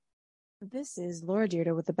This is Laura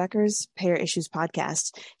Deirdre with the Becker's Payer Issues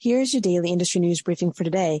Podcast. Here's your daily industry news briefing for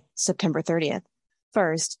today, September 30th.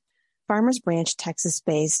 First, Farmers Branch,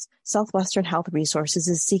 Texas-based Southwestern Health Resources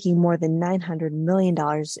is seeking more than $900 million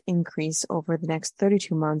increase over the next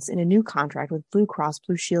 32 months in a new contract with Blue Cross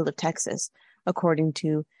Blue Shield of Texas, according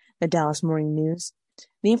to the Dallas Morning News.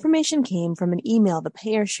 The information came from an email the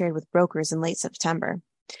payer shared with brokers in late September.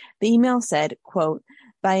 The email said, quote,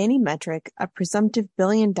 "By any metric, a presumptive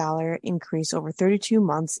billion-dollar increase over 32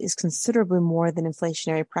 months is considerably more than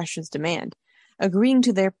inflationary pressures demand. Agreeing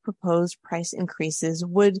to their proposed price increases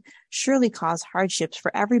would surely cause hardships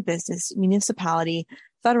for every business, municipality,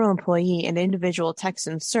 federal employee, and individual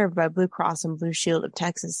Texans served by Blue Cross and Blue Shield of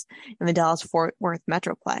Texas in the Dallas-Fort Worth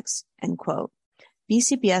Metroplex," end quote.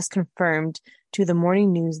 BCBS confirmed to the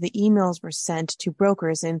Morning News the emails were sent to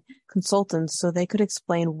brokers and consultants so they could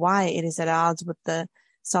explain why it is at odds with the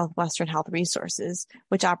Southwestern Health Resources,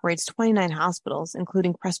 which operates 29 hospitals,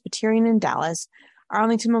 including Presbyterian in Dallas,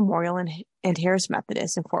 Arlington Memorial, and Harris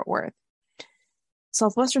Methodist in Fort Worth.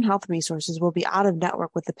 Southwestern Health Resources will be out of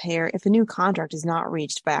network with the payer if a new contract is not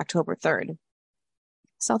reached by October 3rd.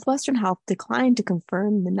 Southwestern Health declined to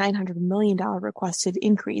confirm the $900 million requested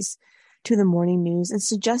increase to the Morning News and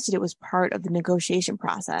suggested it was part of the negotiation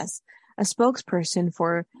process. A spokesperson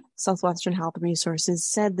for Southwestern Health Resources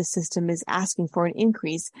said the system is asking for an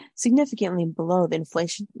increase significantly below the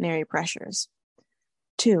inflationary pressures.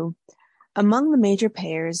 2. Among the major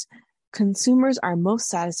payers, consumers are most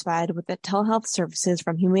satisfied with the telehealth services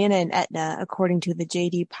from Humana and Aetna, according to the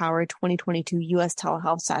J.D. Power 2022 U.S.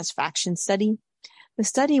 Telehealth Satisfaction Study. The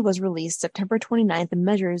study was released September 29th and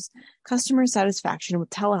measures customer satisfaction with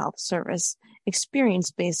telehealth service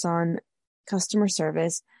experience based on customer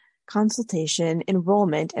service, consultation,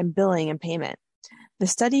 enrollment, and billing and payment. The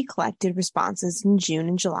study collected responses in June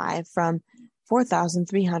and July from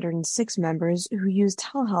 4,306 members who used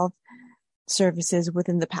telehealth services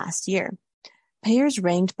within the past year. Payers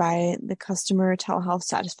ranked by the customer telehealth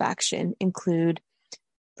satisfaction include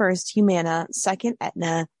first, Humana, second,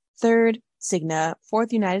 Aetna, third, Cigna,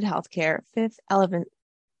 fourth, United Healthcare, fifth, Elevance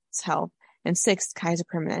Health, and sixth, Kaiser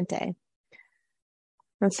Permanente.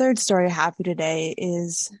 The third story I have for today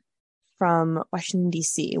is from Washington,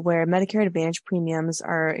 D.C., where Medicare Advantage premiums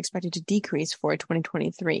are expected to decrease for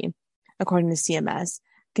 2023, according to CMS,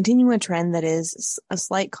 continuing a trend that is a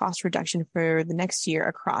slight cost reduction for the next year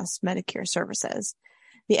across Medicare services.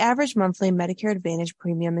 The average monthly Medicare Advantage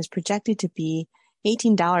premium is projected to be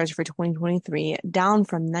 $18 for 2023, down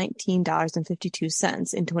from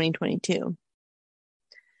 $19.52 in 2022.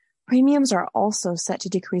 Premiums are also set to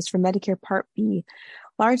decrease for Medicare Part B,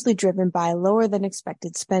 largely driven by lower than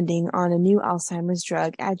expected spending on a new Alzheimer's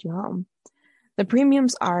drug, Aduhelm. The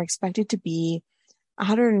premiums are expected to be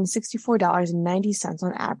 $164.90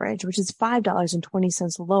 on average, which is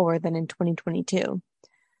 $5.20 lower than in 2022.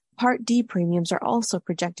 Part D premiums are also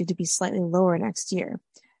projected to be slightly lower next year.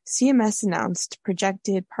 CMS announced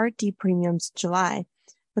projected Part D premiums in July,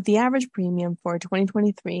 with the average premium for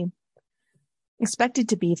 2023 expected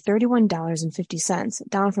to be $31.50,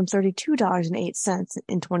 down from $32.08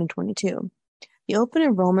 in 2022. The open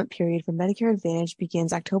enrollment period for Medicare Advantage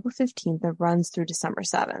begins October 15th and runs through December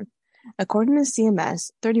 7th. According to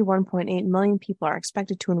CMS, 31.8 million people are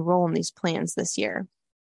expected to enroll in these plans this year.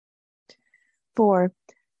 4.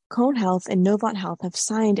 Cone Health and Novant Health have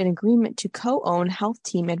signed an agreement to co-own Health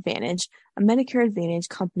Team Advantage, a Medicare Advantage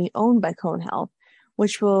company owned by Cone Health,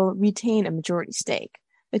 which will retain a majority stake.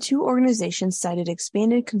 The two organizations cited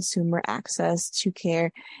expanded consumer access to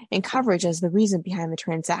care and coverage as the reason behind the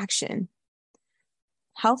transaction.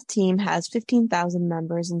 Health Team has 15,000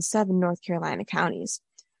 members in 7 North Carolina counties.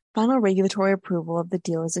 Final regulatory approval of the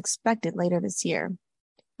deal is expected later this year.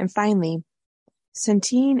 And finally,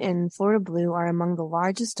 Centene and Florida Blue are among the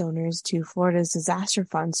largest donors to Florida's disaster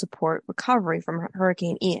fund support recovery from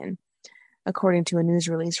Hurricane Ian, according to a news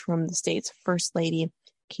release from the state's First Lady,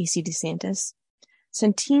 Casey DeSantis.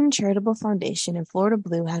 Centene Charitable Foundation and Florida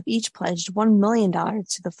Blue have each pledged $1 million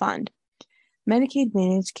to the fund. Medicaid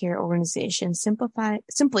managed care organization Simply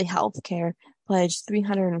Healthcare pledged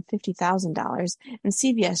 $350,000 and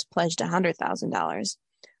CVS pledged $100,000.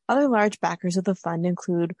 Other large backers of the fund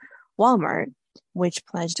include Walmart, which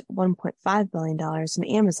pledged $1.5 billion, and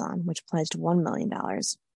Amazon, which pledged $1 million.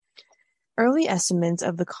 Early estimates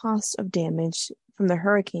of the cost of damage from the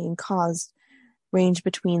hurricane caused range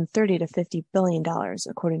between $30 to $50 billion,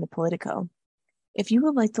 according to Politico. If you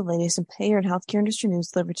would like the latest in payer and healthcare industry news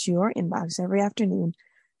delivered to your inbox every afternoon,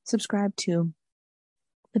 subscribe to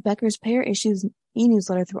the Becker's Payer Issues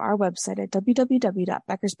e-newsletter through our website at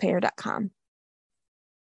www.beckerspayer.com.